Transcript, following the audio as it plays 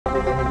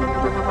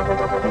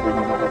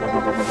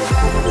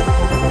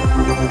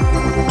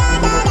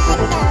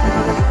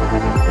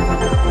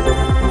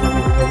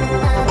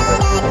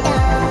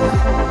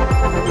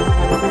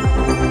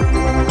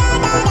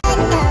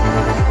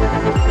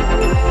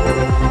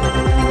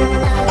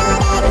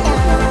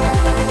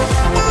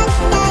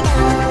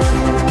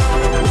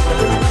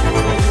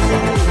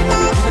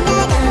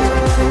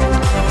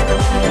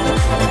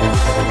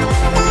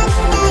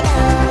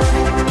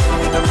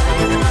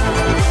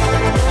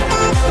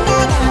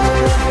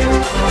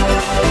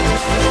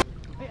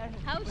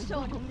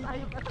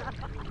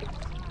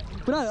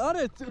पूरा।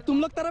 अरे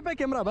तुम लोग तरफ है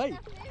कैमरा भाई।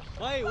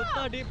 भाई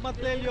उतना डीप मत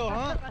ले लियो।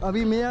 हाँ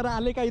अभी मेरा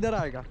आले का इधर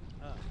आएगा।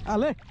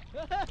 आले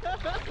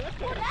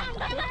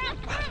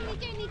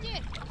नीचे नीचे।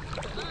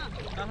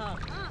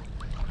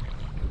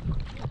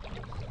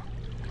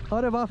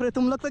 अरे बाप रे,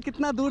 तुम लोग तो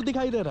कितना दूर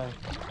दिखाई दे रहा है।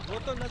 वो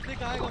तो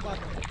नजदीक आएगा बाद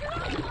में।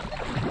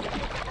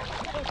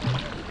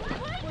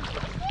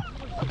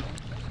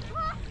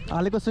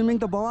 आले को स्विमिंग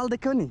तो बवाल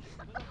देखो नहीं।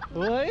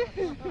 ओए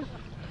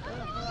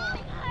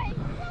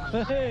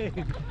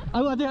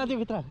अब आजे आजे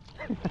भित्र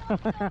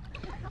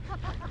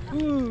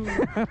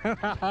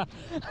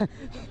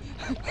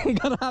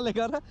घर आले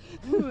घर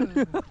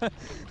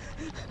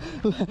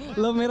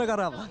लो मेरा घर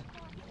अब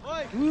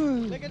ओए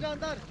लेके जा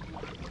अंदर।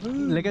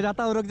 लेके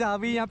जाता हूँ, रुक जा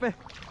अभी यहाँ पे।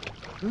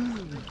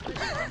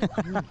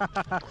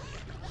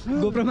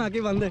 गोबरे में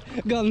आके बंदे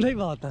गंदा ही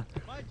बहुत है।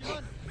 भाई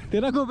जीवन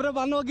तेरा गोबरा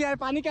बंद हो गया है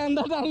पानी के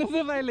अंदर डालने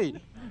से पहले ही।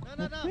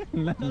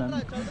 ना चल रहा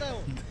है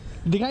वो।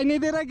 दिखाई नहीं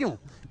दे रहा क्यों?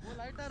 वो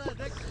लाइट आ रहा है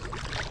देख।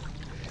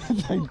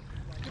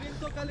 स्क्रीन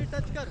तो खाली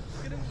टच कर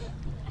स्क्रीन को।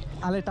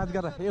 आले टच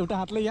कर एउटा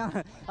हातले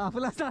यहाँ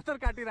आफूलाई सातर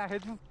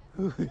काटिराखेको छु।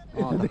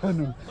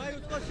 भाई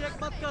उसको शेक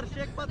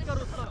मत कर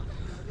उसका।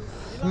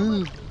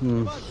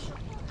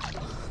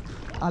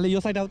 आले यो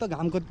साइड आऊ त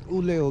घामको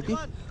उले हो कि।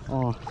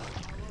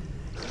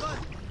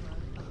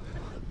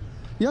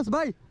 यस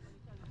भाइ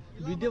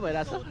भिडियो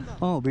भइरहेछ।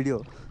 भिडियो।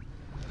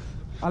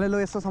 आले लो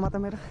यस्तो समात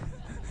मेरो।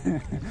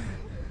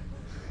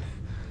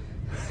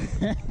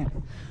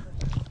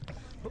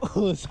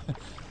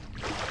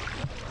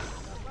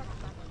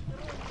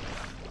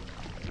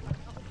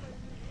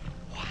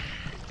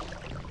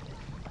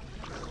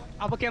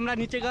 अब कैमरा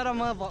नीचे गर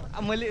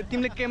मैले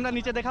तिमीले कैमरा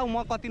नीचे देखाऊ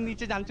म कति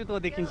नीचे जान्छु त्यो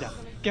देखिन्छ।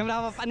 कैमरा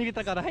अब पानी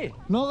भित्र गर है।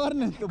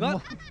 नगर्ने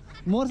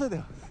मर्छ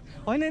त्यो।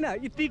 होइन होइन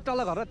यति तल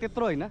गर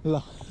त्यत्रो होइन।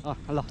 ल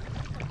ल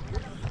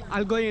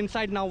I'll go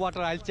inside now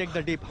water. I'll check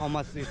the deep how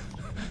much is.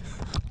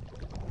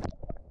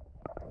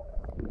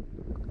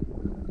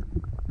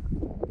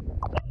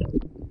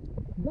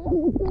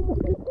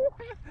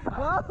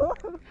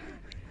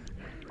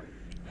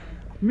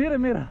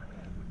 मेरा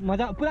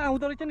मजा पुरा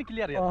आउँदो रहेछ नि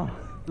क्लियर यार।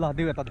 ल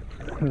दिउ यता ल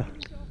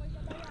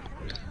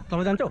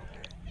तल जान्छौ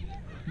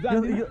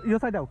यो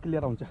साइड आऊ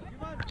क्लियर आउँछ।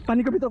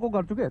 पानीको भित्रको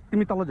गर्छु के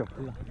तिमी तल जाऊ।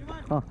 ल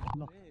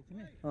ल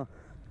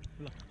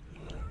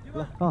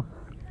ल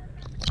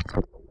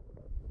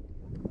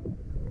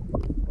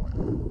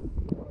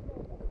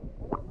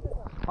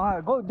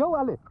जाऊ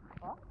आले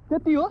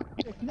त्यति हो।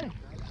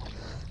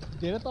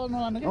 धेरै तल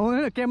नलानु के।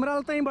 क्यामेरा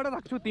त्यहीँबाट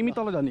राख्छु तिमी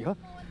तल जाने हो।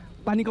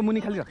 पानीको मुनि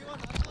खाली राख।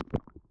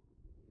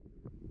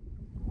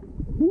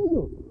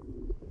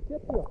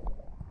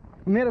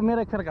 मेरो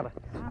एक फेर गर।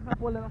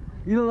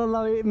 यो ल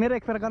मेरो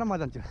एक फेर गर म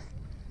जान्छु।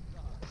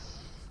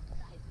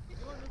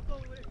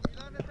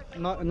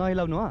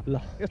 नहिलाउनु हो। ल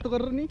यस्तो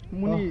गरेर नि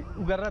मुनि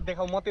उ गरेर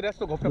देखाऊ मतिर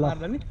यस्तो घोप्टो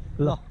मार्दा नि।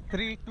 ल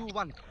 3 2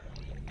 1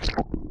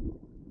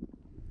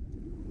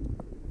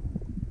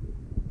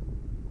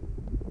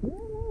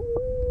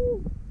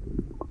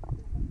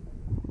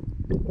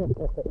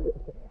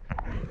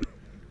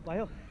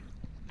 भयो।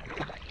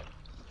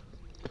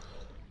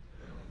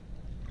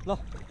 ल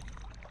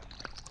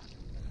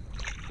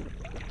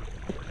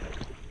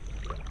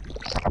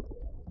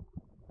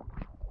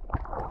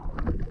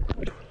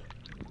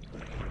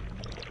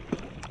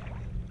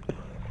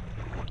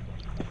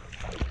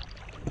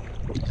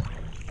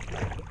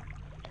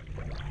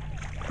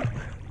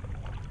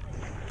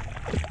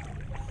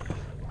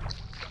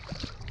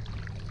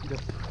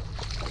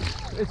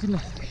एकछिन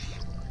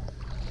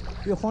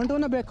यो फ्रन्ट हो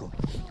न ब्याक हो?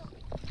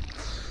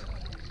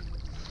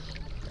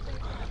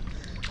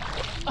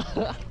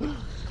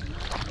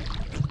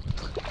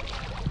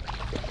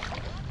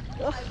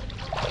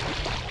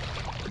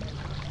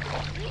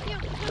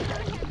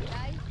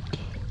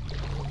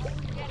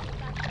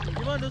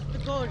 जीवन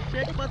उसको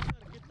शेक मत कर,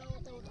 कितना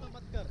होता है उतना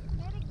मत कर।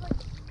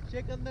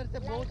 शेक अंदर से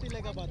बहुत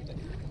हिलेगा बाद में।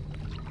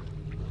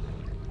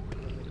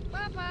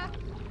 पापा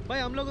भाई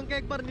हम लोगों के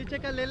एक बार नीचे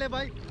का ले ले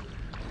भाई।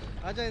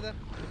 आजा इधर।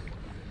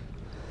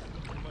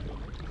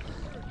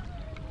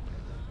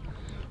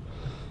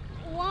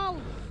 वाओ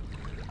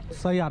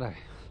सही आ रहा है।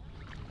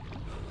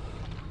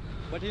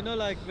 But you know,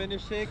 like when you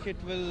shake, it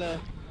will.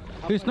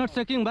 It's not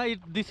shaking, bhai.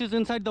 This is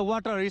inside the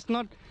water. It's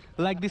not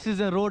like this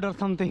is a road or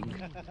something.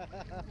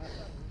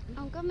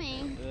 I'm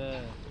coming.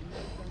 Yeah.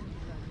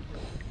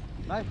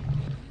 Bye.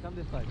 Come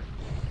this side.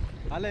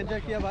 I'll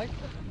enjoy kiya, bhai.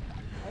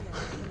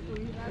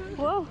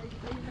 Whoa.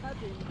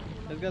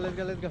 Let's go. Let's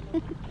go. Let's go.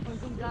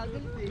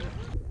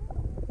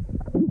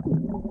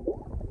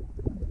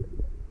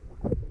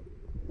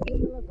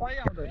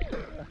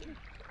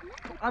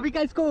 अभी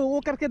का इसको वो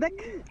करके देख,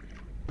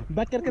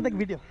 back करके देख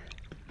video.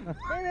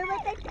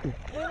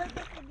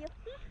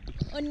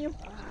 On you.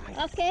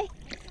 Okay.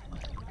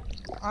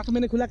 आँख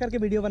मैंने खुला करके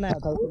वीडियो बनाया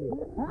था उसके लिए।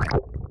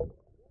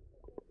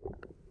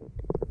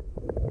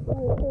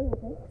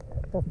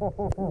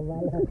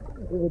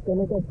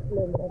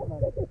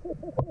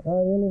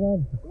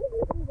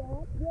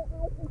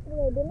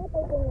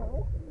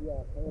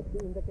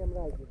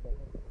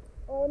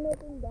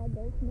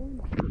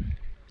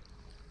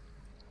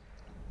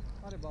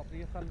 अरे बाप रे,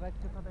 ये सनराइज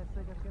के साथ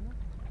ऐसे करके ना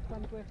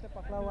सन को ऐसे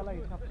पकड़ा वाला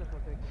हिसाब से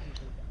फोटो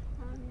खींचते हैं।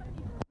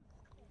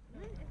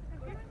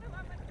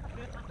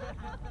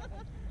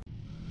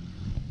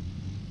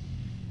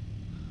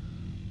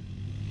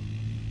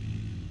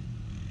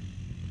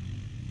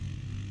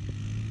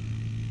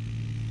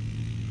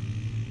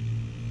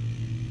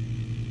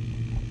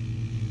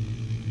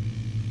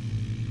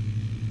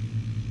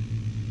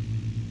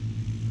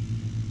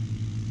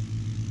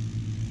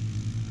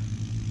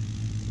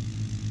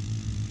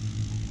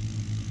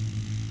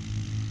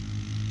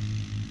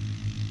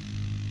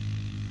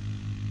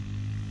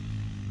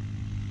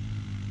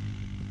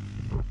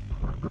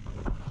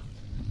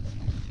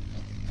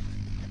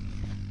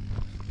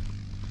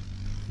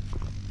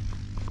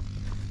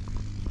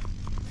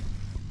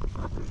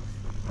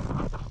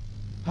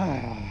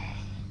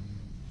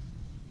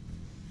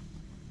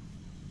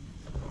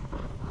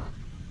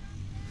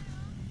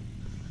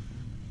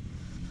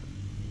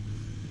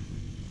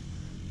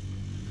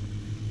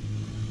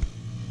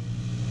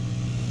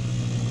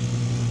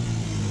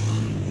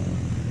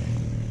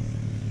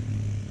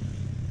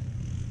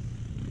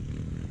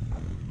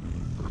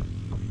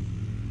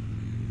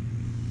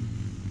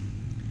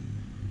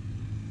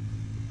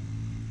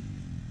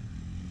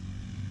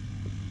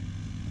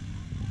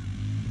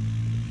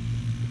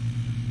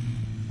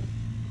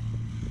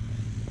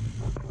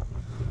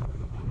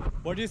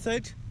 What you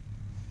said?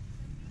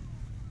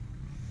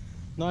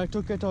 No, I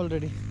took it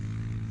already.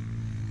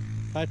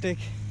 I take.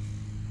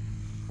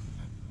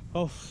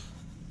 Oh.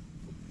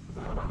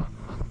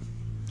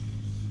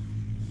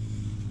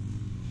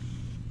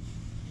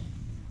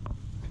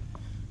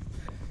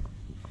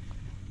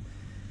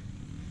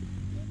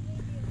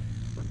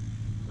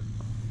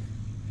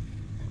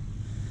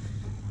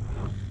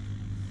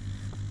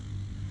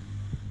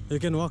 You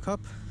can walk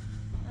up?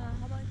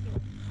 How about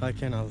you? I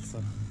can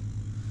also.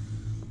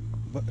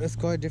 But it's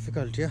quite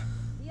difficult, yeah?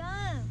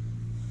 Yeah.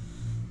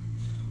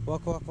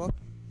 Walk, walk, walk.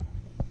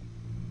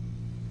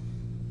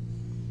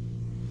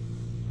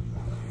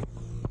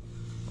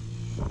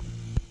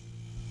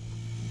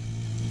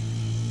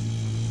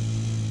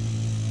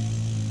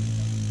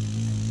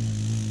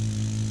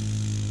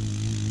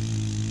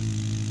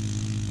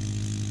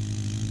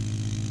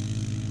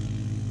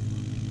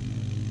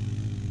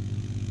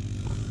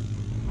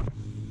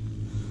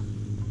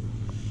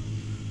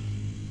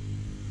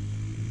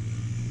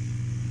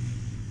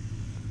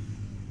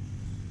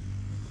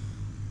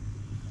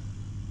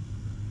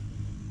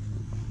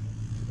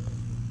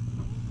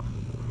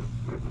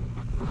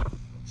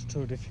 It's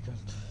too difficult.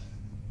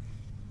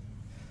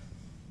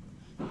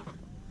 It's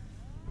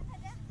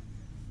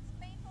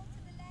painful to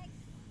the legs.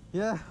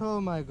 Yeah,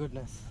 oh my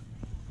goodness.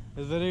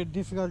 It's very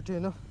difficult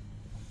to,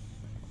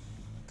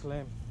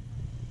 climb.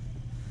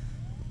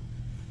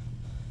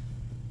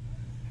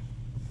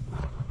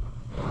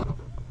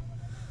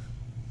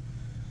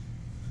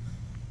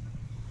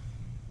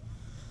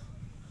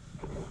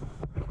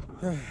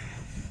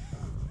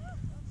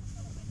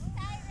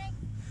 Tiring.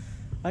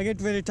 I get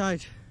very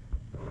tired.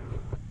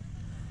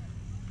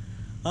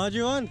 How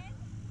you on?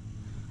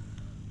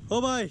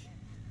 Oh boy.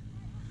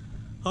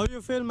 How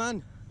you feel,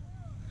 man?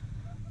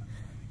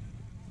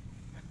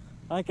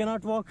 I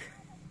cannot walk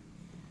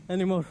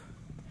anymore.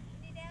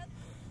 Need help?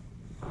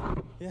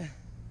 Yeah.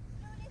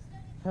 Slowly,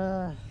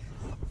 slowly.